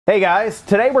Hey guys,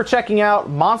 today we're checking out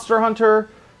Monster Hunter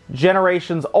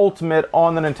Generations Ultimate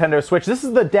on the Nintendo Switch. This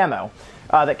is the demo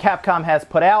that Capcom has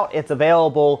put out. It's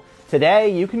available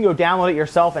today. You can go download it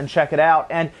yourself and check it out.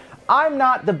 And I'm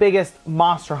not the biggest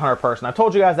Monster Hunter person. I've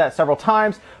told you guys that several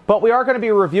times, but we are going to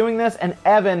be reviewing this, and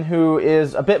Evan, who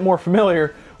is a bit more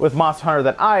familiar with Monster Hunter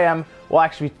than I am, will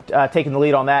actually be taking the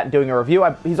lead on that and doing a review.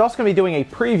 He's also going to be doing a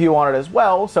preview on it as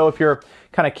well, so if you're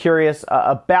kind of curious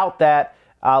about that,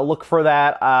 look for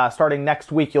that. Starting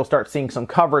next week, you'll start seeing some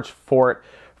coverage for it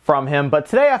from him. But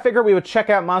today I figured we would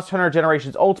check out Monster Hunter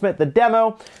Generations Ultimate, the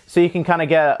demo, so you can kind of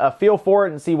get a feel for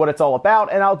it and see what it's all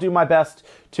about, and I'll do my best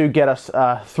to get us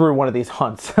through one of these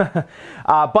hunts.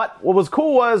 But what was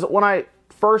cool was when I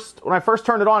first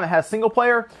turned it on, it has single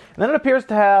player, and then it appears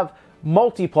to have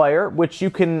multiplayer, which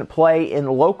you can play in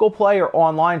local play or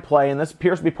online play, and this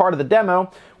appears to be part of the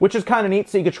demo, which is kind of neat.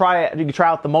 So you could try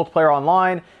out the multiplayer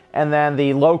online, and then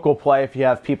the local play if you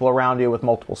have people around you with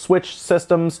multiple Switch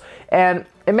systems. And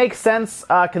it makes sense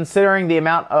considering the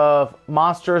amount of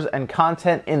monsters and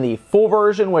content in the full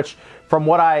version, which from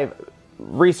what I've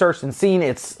researched and seen,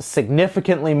 it's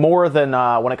significantly more than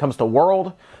when it comes to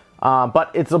World.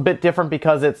 But it's a bit different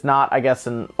because it's not, I guess,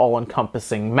 an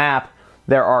all-encompassing map.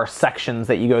 There are sections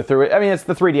that you go through. I mean, it's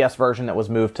the 3DS version that was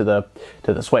moved to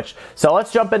the Switch. So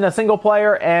let's jump into single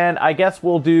player, and I guess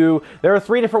we'll do, there are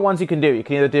 3 different ones you can do. You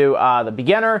can either do the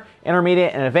beginner,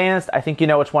 intermediate, and advanced. I think you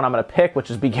know which one I'm going to pick, which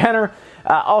is beginner.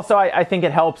 Also, I think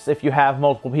it helps if you have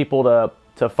multiple people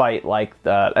to fight, like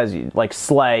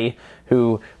Slay,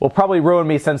 who will probably ruin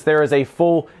me since there is a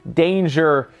full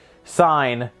danger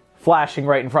sign flashing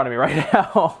right in front of me right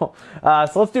now.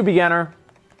 So let's do beginner.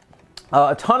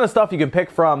 A ton of stuff you can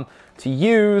pick from to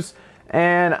use,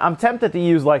 and I'm tempted to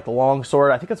use like the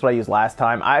longsword. I think that's what I used last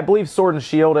time. I believe sword and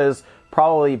shield is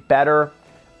probably better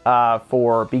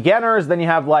for beginners. Then you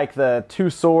have like the 2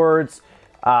 swords,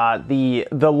 the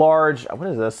large, what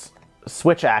is this?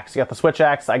 Switch axe. You got the switch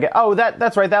axe.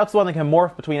 That's right. That's the one that can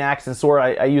morph between axe and sword.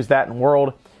 I used that in World.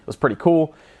 It was pretty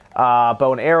cool.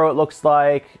 Bow and arrow, it looks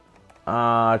like.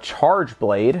 Charge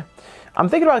blade. I'm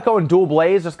thinking about going dual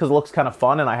blades just because it looks kind of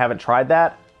fun, and I haven't tried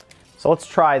that. So let's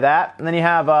try that. And then you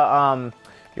have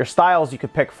your styles you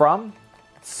could pick from.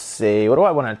 Let's see, what do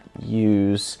I want to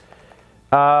use?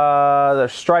 The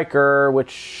striker,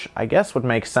 which I guess would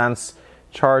make sense.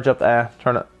 Charge up,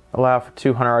 trying to allow for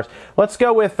 200 hours. Let's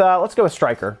go with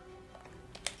striker.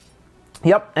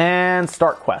 Yep, and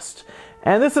start quest.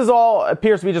 And this is all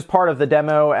appears to be just part of the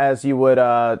demo, as you would,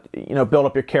 build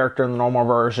up your character in the normal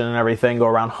version and everything, go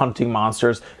around hunting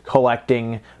monsters,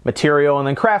 collecting material, and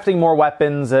then crafting more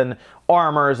weapons and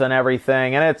armors and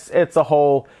everything. And it's a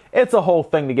whole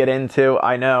thing to get into,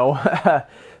 I know.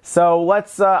 So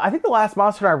let's. I think the last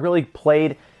Monster Hunter I really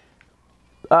played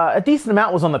a decent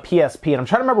amount was on the PSP, and I'm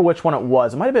trying to remember which one it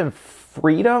was. It might have been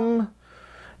Freedom.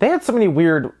 They had so many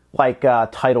weird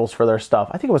titles for their stuff.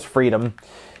 I think it was Freedom.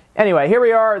 Anyway, here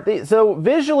we are. So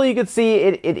visually, you can see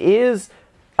it is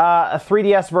a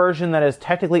 3DS version that is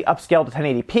technically upscaled to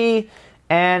 1080p,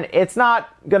 and it's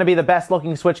not going to be the best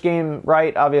looking Switch game,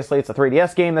 right? Obviously, it's a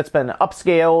 3DS game that's been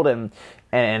upscaled,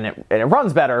 and it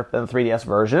runs better than the 3DS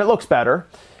version. It looks better.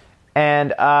 And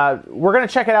we're going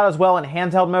to check it out as well in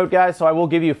handheld mode, guys, so I will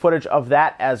give you footage of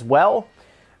that as well.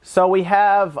 So we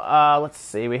have, let's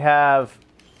see, we have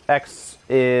X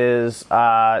is,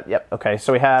 yep, okay,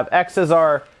 so we have X is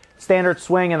our standard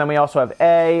swing, and then we also have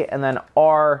A, and then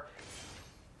R.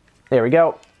 There we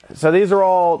go. So these are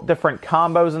all different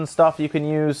combos and stuff you can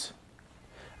use.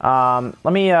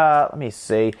 Let me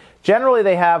see. Generally,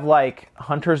 they have like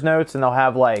hunter's notes, and they'll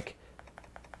have like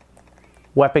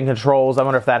weapon controls. I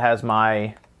wonder if that has my.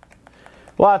 A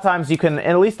lot of times you can,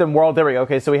 at least in World. There we go.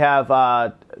 Okay, so we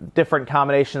have different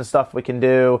combination stuff we can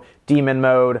do. Demon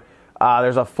mode.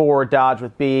 There's a forward dodge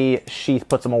with B. Sheath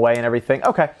puts them away and everything.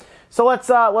 Okay. So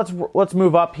let's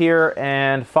move up here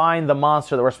and find the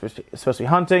monster that we're supposed to be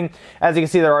hunting. As you can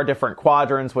see, there are different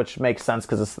quadrants, which makes sense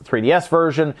because it's the 3DS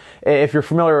version. If you're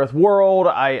familiar with World,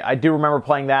 I do remember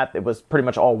playing that. It was pretty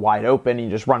much all wide open. You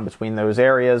just run between those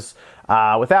areas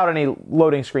without any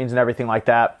loading screens and everything like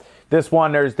that. This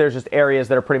one, there's just areas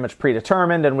that are pretty much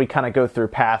predetermined, and we kind of go through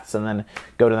paths and then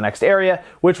go to the next area,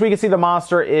 which we can see the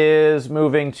monster is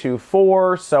moving to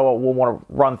 4, so we'll want to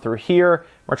run through here.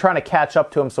 We're trying to catch up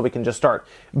to him so we can just start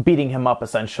beating him up,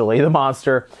 essentially, the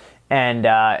monster, and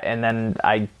then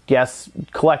I guess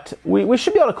collect. We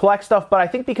should be able to collect stuff, but I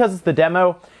think because it's the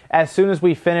demo, as soon as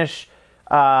we finish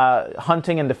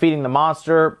hunting and defeating the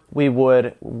monster,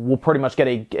 we'll pretty much get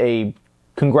a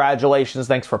congratulations,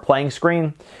 thanks for playing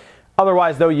screen.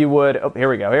 Otherwise, though, you would... Oh, here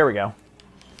we go.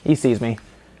 He sees me.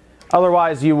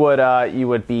 Otherwise, you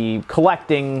would be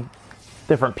collecting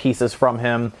different pieces from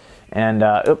him. And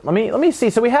let me see.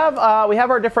 So we have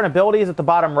our different abilities at the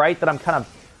bottom right that I'm kind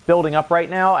of building up right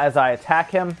now as I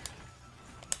attack him.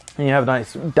 And you have a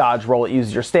nice dodge roll. It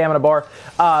uses your stamina bar.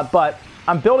 But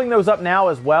I'm building those up now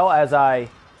as well as I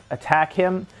attack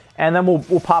him. And then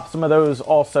we'll pop some of those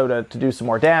also to do some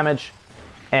more damage.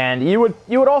 And you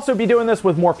would also be doing this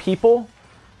with more people,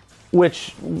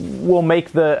 which will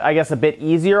make I guess, a bit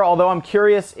easier. Although I'm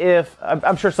curious if,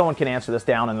 I'm sure someone can answer this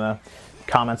down in the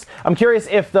comments. I'm curious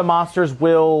if the monsters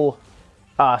will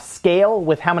scale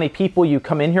with how many people you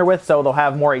come in here with. So they'll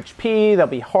have more HP, they'll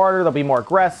be harder, they'll be more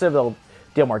aggressive, they'll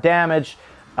deal more damage.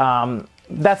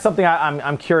 That's something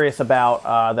I'm curious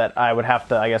about that I would have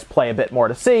to, I guess, play a bit more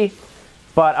to see.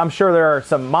 But I'm sure there are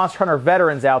some Monster Hunter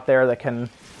veterans out there that can...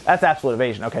 That's absolute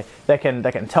evasion, okay. That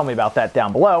can tell me about that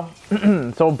down below.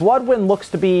 So Bloodwind looks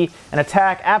to be an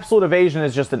attack. Absolute evasion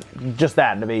is just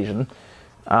that, an evasion.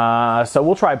 So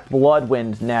we'll try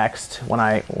Bloodwind next when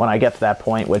I get to that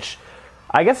point, which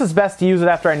I guess it's best to use it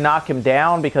after I knock him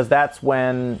down because that's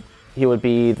when he would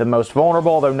be the most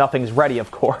vulnerable, though nothing's ready,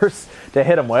 of course, to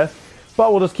hit him with.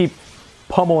 But we'll just keep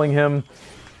pummeling him.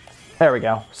 There we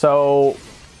go. So,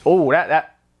 oh, that.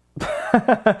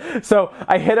 So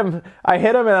I hit him,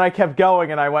 and then I kept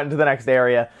going, and I went into the next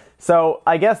area. So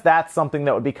I guess that's something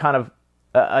that would be kind of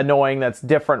annoying. That's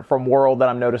different from World that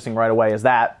I'm noticing right away. Is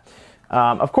that?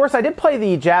 Of course, I did play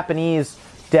the Japanese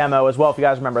demo as well. If you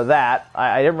guys remember that,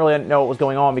 I didn't really know what was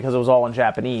going on because it was all in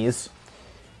Japanese.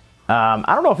 I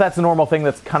don't know if that's a normal thing.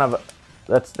 That's kind of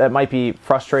that might be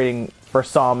frustrating for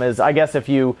some. Is I guess if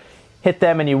you hit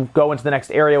them and you go into the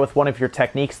next area with one of your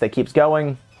techniques that keeps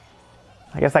going.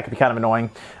 I guess that could be kind of annoying.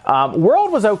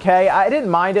 World was okay. I didn't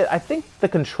mind it. I think the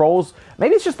controls,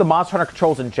 maybe it's just the Monster Hunter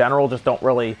controls in general, just don't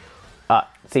really,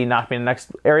 see, knock me in the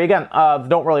next area again,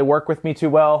 don't really work with me too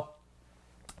well.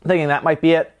 I'm thinking that might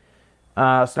be it. So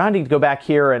now I need to go back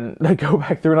here and go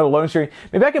back through another loan sharing.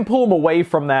 Maybe I can pull him away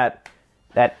from that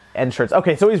entrance.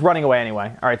 Okay, so he's running away anyway.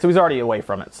 All right, so he's already away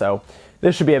from it. So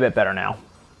this should be a bit better now.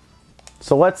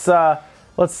 So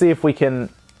let's see if we can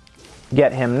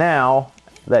get him now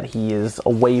that he is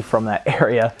away from that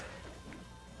area.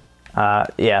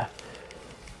 Yeah.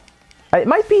 It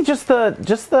might be just the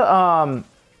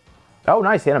oh,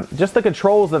 nice, hit him. Just the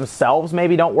controls themselves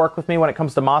maybe don't work with me when it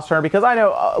comes to Monster Hunter, because I know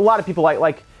a lot of people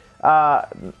like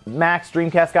Max,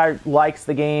 Dreamcast guy, likes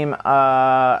the game.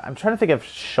 I'm trying to think if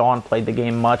Sean played the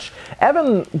game much.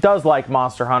 Evan does like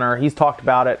Monster Hunter. He's talked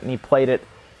about it, and he played it,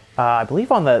 I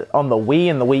believe, on the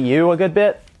Wii and the Wii U a good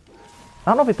bit. I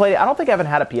don't know if he played it. I don't think Evan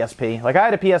had a PSP. Like, I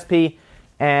had a PSP,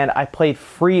 and I played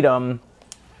Freedom.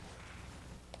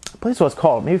 I believe that's what it's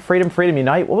called. Maybe Freedom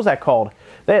Unite? What was that called?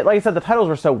 Like I said, the titles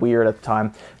were so weird at the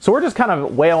time. So we're just kind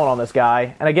of wailing on this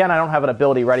guy. And again, I don't have an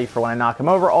ability ready for when I knock him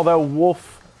over. Although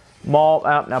Wolf Maul...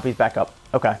 Oh, nope, he's back up.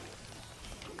 Okay. I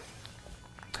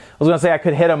was going to say I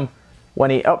could hit him when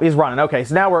he... Oh, he's running. Okay,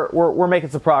 so now we're making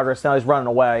some progress. Now he's running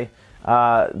away.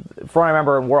 From what I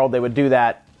remember in World, they would do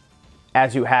that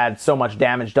as you had so much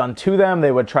damage done to them.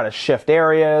 They would try to shift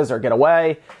areas or get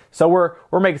away. So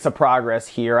we're making some progress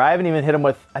here. I haven't even hit him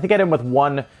with... I think I hit him with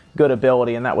one good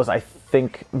ability, and that was, I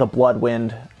think, the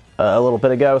Bloodwind a little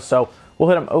bit ago. So we'll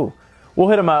hit him... Oh, we'll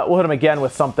hit him again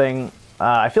with something.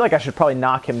 I feel like I should probably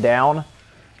knock him down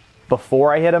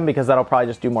before I hit him, because that'll probably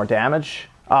just do more damage.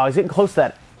 Oh, he's getting close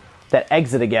to that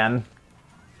exit again.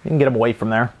 You can get him away from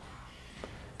there.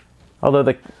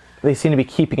 Although they seem to be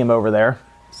keeping him over there.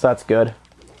 So that's good.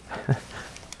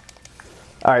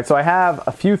 Alright, so I have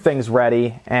a few things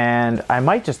ready, and I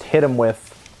might just hit him with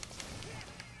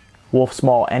Wolf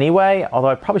Small anyway, although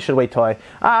I probably should wait till I'm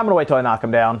going to wait till I knock him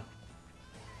down.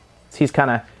 He's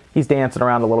dancing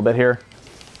around a little bit here.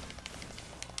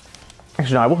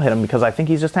 Actually, no, I will hit him because I think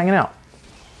he's just hanging out.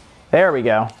 There we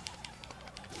go.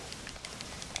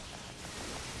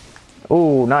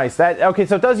 Ooh, nice. Okay,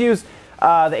 so it does use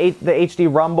the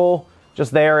HD Rumble.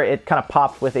 Just there, it kind of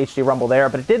popped with HD Rumble there,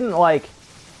 but it didn't like...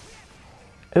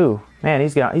 Ooh, man,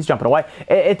 he's jumping away.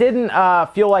 It didn't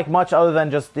feel like much other than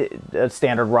just a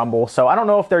standard Rumble. So I don't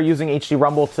know if they're using HD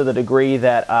Rumble to the degree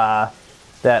that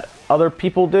that other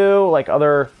people do, like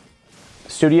other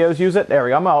studios use it. There we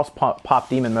go. I'm going to also pop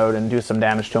Demon Mode and do some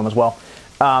damage to him as well.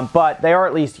 But they are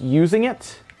at least using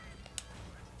it.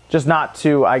 Just not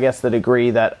to, I guess, the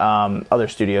degree that other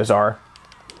studios are.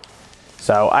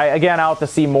 So again, I'll have to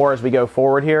see more as we go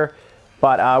forward here.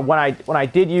 But when I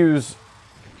did use,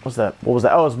 what was that?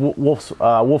 Oh, it was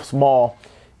Wolf's Maul.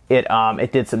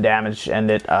 It did some damage, and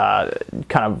it kind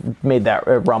of made that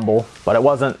rumble, but it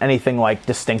wasn't anything like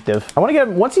distinctive. I want to get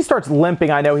him, once he starts limping,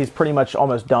 I know he's pretty much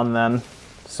almost done then.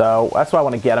 So that's what I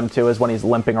want to get him to, is when he's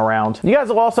limping around. You guys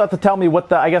will also have to tell me what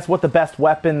the best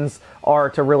weapons are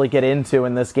to really get into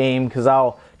in this game, because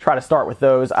I'll try to start with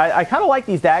those. I kind of like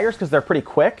these daggers because they're pretty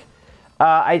quick.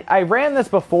 I ran this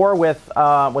before with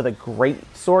a great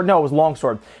sword. No, it was long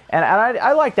sword, and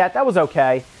I liked that. That was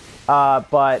okay,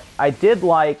 but I did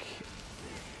like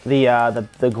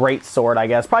the great sword, I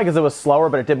guess, probably because it was slower,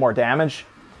 but it did more damage,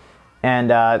 and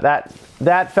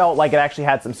that felt like it actually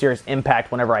had some serious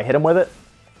impact whenever I hit him with it.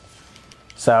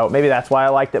 So maybe that's why I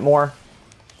liked it more.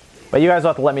 But you guys will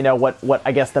have to let me know what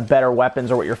I guess the better weapons,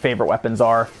 or what your favorite weapons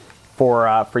are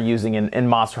for using in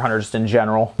Monster Hunter just in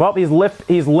general. Well,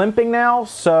 he's limping now,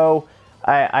 so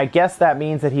I guess that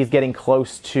means that he's getting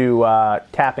close to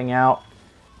tapping out,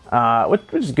 which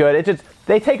is good.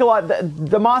 They take a lot.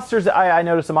 The monsters I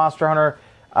noticed in Monster Hunter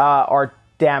are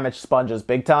damage sponges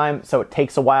big time, so it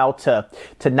takes a while to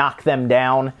knock them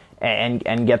down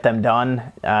and get them done.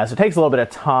 So it takes a little bit of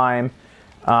time.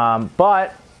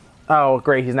 But oh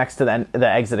great, he's next to the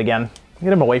exit again.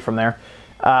 Get him away from there.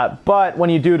 But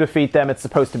when you do defeat them, it's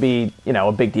supposed to be, you know,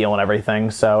 a big deal and everything.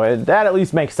 So that at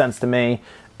least makes sense to me.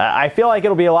 I feel like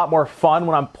it'll be a lot more fun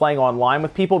when I'm playing online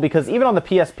with people, because even on the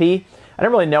PSP, I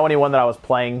didn't really know anyone that I was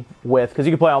playing with, because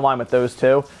you can play online with those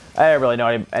too. I didn't really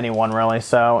know anyone really,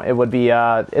 so it would be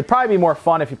it'd probably be more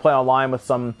fun if you play online with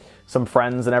some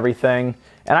friends and everything.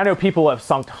 And I know people have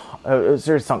sunk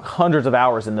hundreds of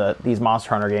hours into these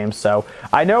Monster Hunter games, so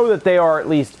I know that they are at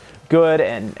least good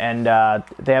and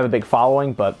they have a big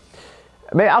following. But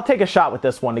maybe I'll take a shot with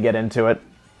this one to get into it.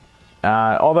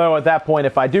 Although at that point,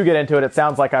 if I do get into it, it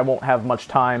sounds like I won't have much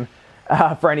time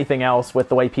for anything else with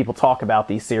the way people talk about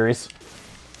these series.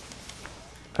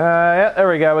 Yeah, there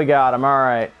we go. We got him. All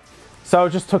right. So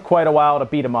it just took quite a while to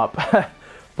beat him up.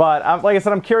 But like I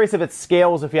said, I'm curious if it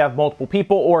scales if you have multiple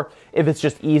people, or if it's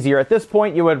just easier. At this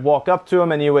point, you would walk up to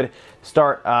him and you would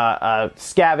start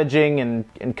scavenging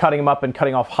and cutting him up and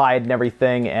cutting off hide and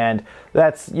everything. And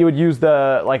you would use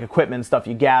the equipment and stuff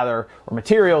you gather, or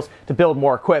materials, to build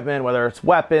more equipment, whether it's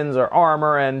weapons or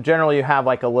armor. And generally, you have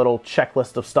like a little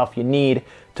checklist of stuff you need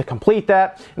to complete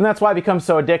that. And that's why it becomes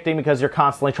so addicting, because you're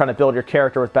constantly trying to build your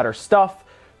character with better stuff.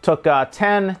 Took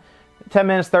 10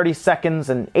 minutes, 30 seconds,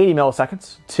 and 80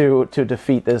 milliseconds to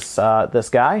defeat this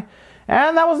guy.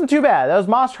 And that wasn't too bad. That was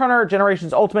Monster Hunter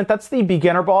Generations Ultimate. That's the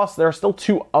beginner boss. There are still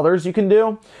 2 others you can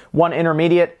do. One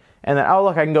intermediate, and then, oh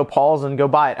look, I can go pause and go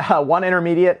buy it. One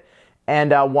intermediate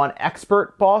and one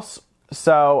expert boss.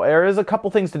 So there is a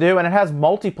couple things to do, and it has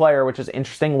multiplayer, which is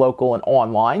interesting, local and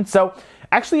online. So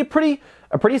actually a pretty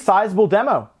sizable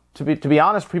demo, to be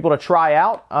honest, for people to try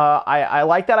out. I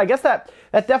like that. I guess that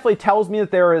definitely tells me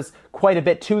that there is quite a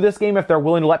bit to this game if they're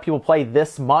willing to let people play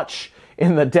this much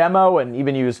in the demo and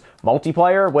even use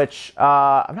multiplayer, which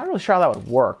I'm not really sure how that would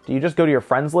work. Do you just go to your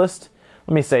friends list?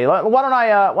 Let me see. Why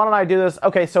don't I do this?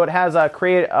 Okay, so it has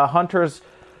create a hunter's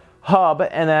hub,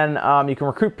 and then you can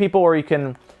recruit people, or you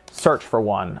can search for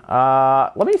one.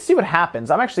 Let me see what happens.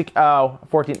 I'm actually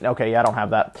 14. Okay, yeah, I don't have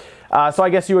that. So I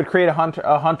guess you would create a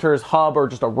hunter's hub, or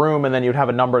just a room, and then you'd have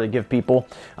a number to give people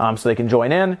so they can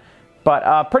join in.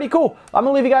 But pretty cool. I'm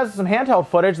going to leave you guys with some handheld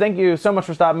footage. Thank you so much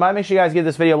for stopping by. Make sure you guys give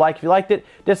this video a like if you liked it.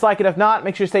 Dislike it if not.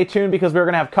 Make sure you stay tuned, because we're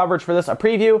going to have coverage for this, a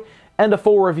preview and a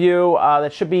full review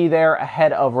that should be there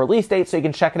ahead of release date, so you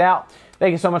can check it out.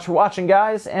 Thank you so much for watching,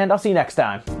 guys, and I'll see you next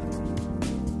time.